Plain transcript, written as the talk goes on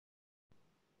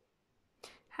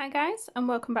Hi guys, and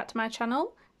welcome back to my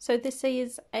channel. So this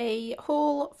is a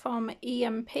haul from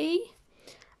EMP.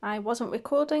 I wasn't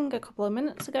recording a couple of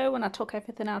minutes ago when I took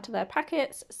everything out of their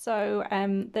packets, so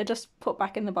they're just put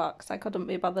back in the box. I couldn't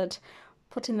be bothered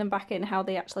putting them back in how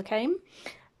they actually came.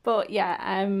 But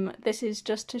yeah, this is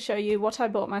just to show you what I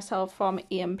bought myself from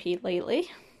EMP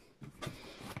lately.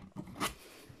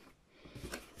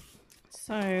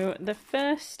 So the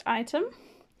first item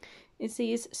is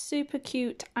these super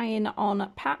cute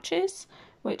iron-on patches,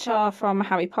 which are from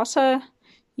Harry Potter.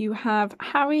 You have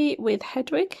Harry with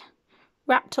Hedwig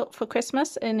wrapped up for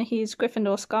Christmas in his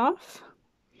Gryffindor scarf.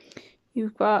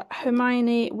 You've got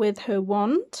Hermione with her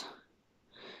wand,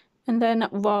 and then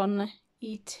Ron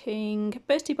eating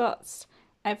Bertie Bott's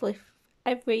every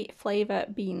flavour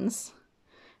beans,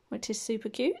 which is super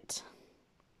cute.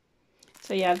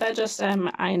 So yeah, they're just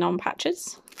iron-on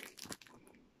patches.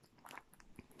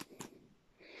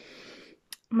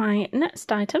 My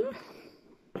next item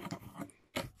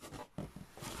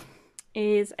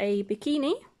is a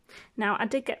bikini. Now I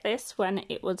did get this when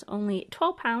it was only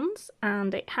 £12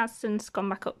 and it has since gone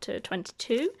back up to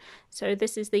 22. So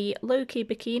this is the Loki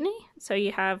bikini. So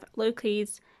you have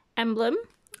Loki's emblem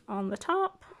on the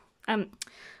top of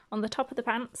the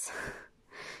pants,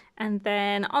 and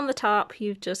then on the top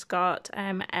you've just got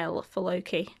L for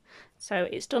Loki. So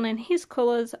it's done in his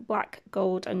colours, black,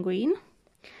 gold and green.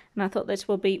 And I thought this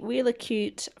would be really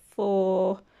cute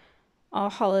for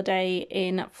our holiday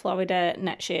in Florida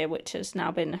next year, which has now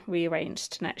been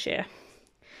rearranged to next year,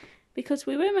 because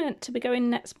we were meant to be going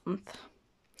next month.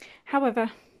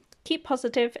 However, keep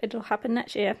positive, it'll happen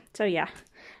next year. So yeah,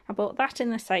 I bought that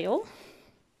in the sale.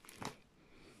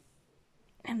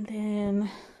 And then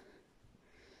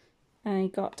I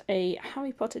got a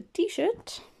Harry Potter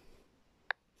t-shirt.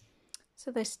 So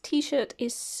this t-shirt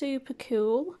is super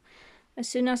cool. As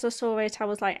soon as I saw it, I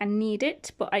was like, I need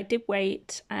it, but I did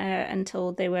wait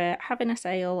until they were having a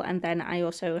sale, and then I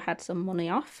also had some money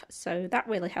off, so that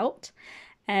really helped.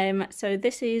 So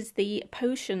this is the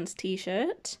Potions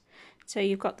t-shirt. So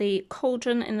you've got the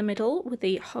cauldron in the middle with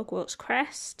the Hogwarts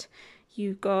crest.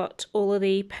 You've got all of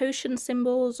the potion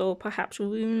symbols, or perhaps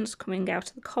runes, coming out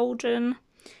of the cauldron.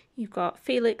 You've got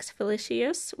Felix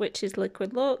Felicis, which is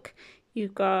liquid luck.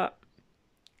 You've got,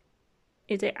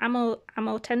 is it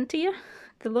Amortentia,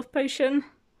 the love potion?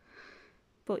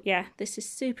 But yeah, this is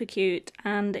super cute,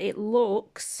 and it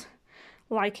looks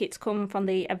like it's come from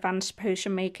the Advanced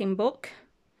Potion Making book,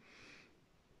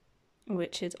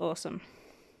 which is awesome.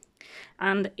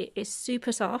 And it is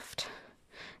super soft.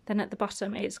 Then at the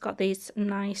bottom it's got this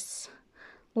nice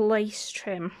lace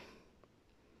trim,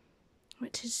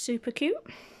 which is super cute.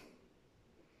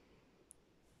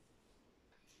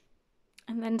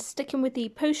 And then sticking with the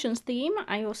potions theme,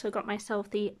 I also got myself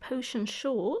the potion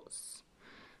shorts.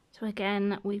 So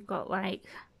again, we've got like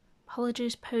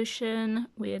Polyjuice potion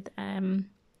with some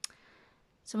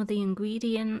of the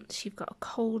ingredients. You've got a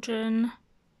cauldron.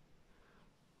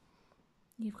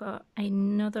 You've got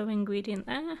another ingredient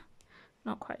there.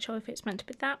 Not quite sure if it's meant to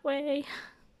be that way.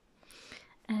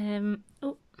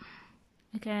 Oh,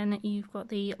 again, you've got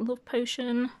the love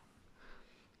potion.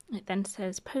 It then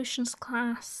says potions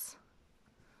class.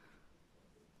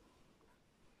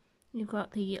 You've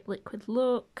got the liquid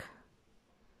look.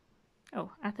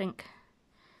 Oh, I think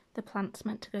the plant's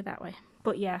meant to go that way.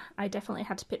 But yeah, I definitely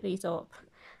had to pick these up.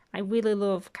 I really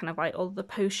love kind of like all the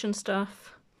potion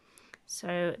stuff.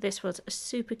 So this was a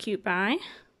super cute buy.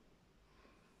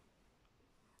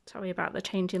 Sorry about the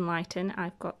change in lighting.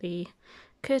 I've got the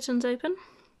curtains open.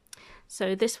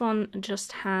 So this one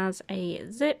just has a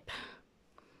zip.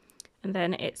 And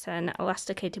then it's an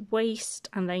elasticated waist.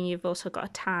 And then you've also got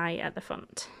a tie at the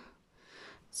front.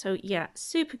 So yeah,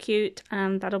 super cute,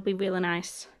 and that'll be really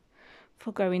nice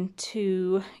for going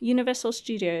to Universal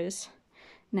Studios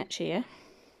next year.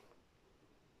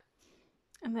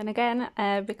 And then again,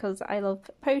 because I love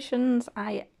potions,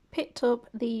 I picked up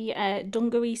the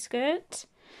dungaree skirt.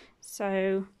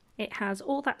 So it has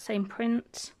all that same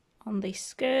print on the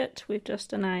skirt with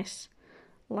just a nice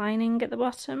lining at the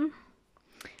bottom.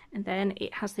 And then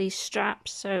it has these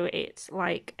straps, so it's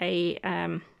like a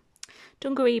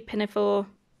dungaree pinafore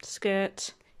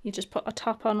skirt. You just put a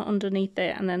top on underneath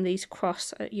it, and then these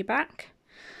cross at your back.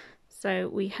 So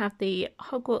we have the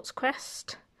Hogwarts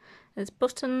crest as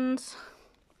buttons,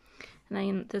 and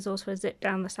then there's also a zip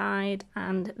down the side,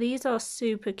 and these are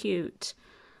super cute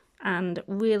and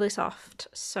really soft.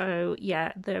 So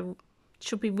yeah, they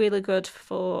should be really good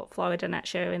for Florida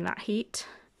next year in that heat.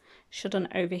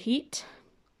 Shouldn't overheat.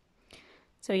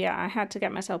 So yeah, I had to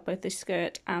get myself both the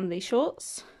skirt and the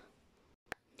shorts.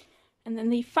 And then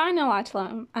the final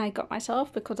item I got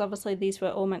myself, because obviously these were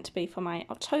all meant to be for my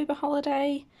October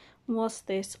holiday, was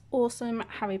this awesome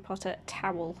Harry Potter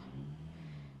towel.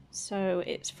 So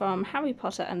it's from Harry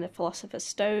Potter and the Philosopher's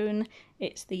Stone.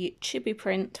 It's the chibi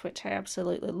print, which I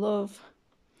absolutely love.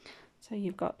 So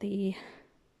you've got the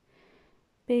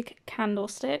big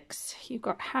candlesticks, you've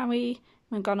got Harry,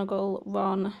 McGonagall,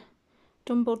 Ron,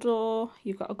 Dumbledore,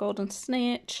 you've got a golden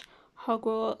snitch,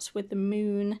 Hogwarts with the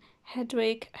moon,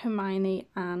 Hedwig, Hermione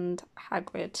and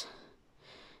Hagrid.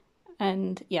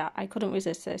 And yeah, I couldn't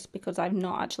resist this because I've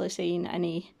not actually seen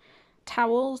any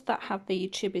towels that have the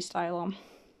chibi style on.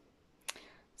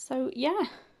 So yeah,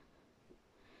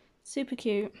 super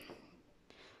cute.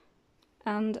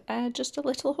 And just a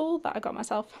little haul that I got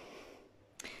myself.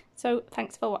 So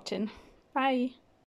thanks for watching. Bye.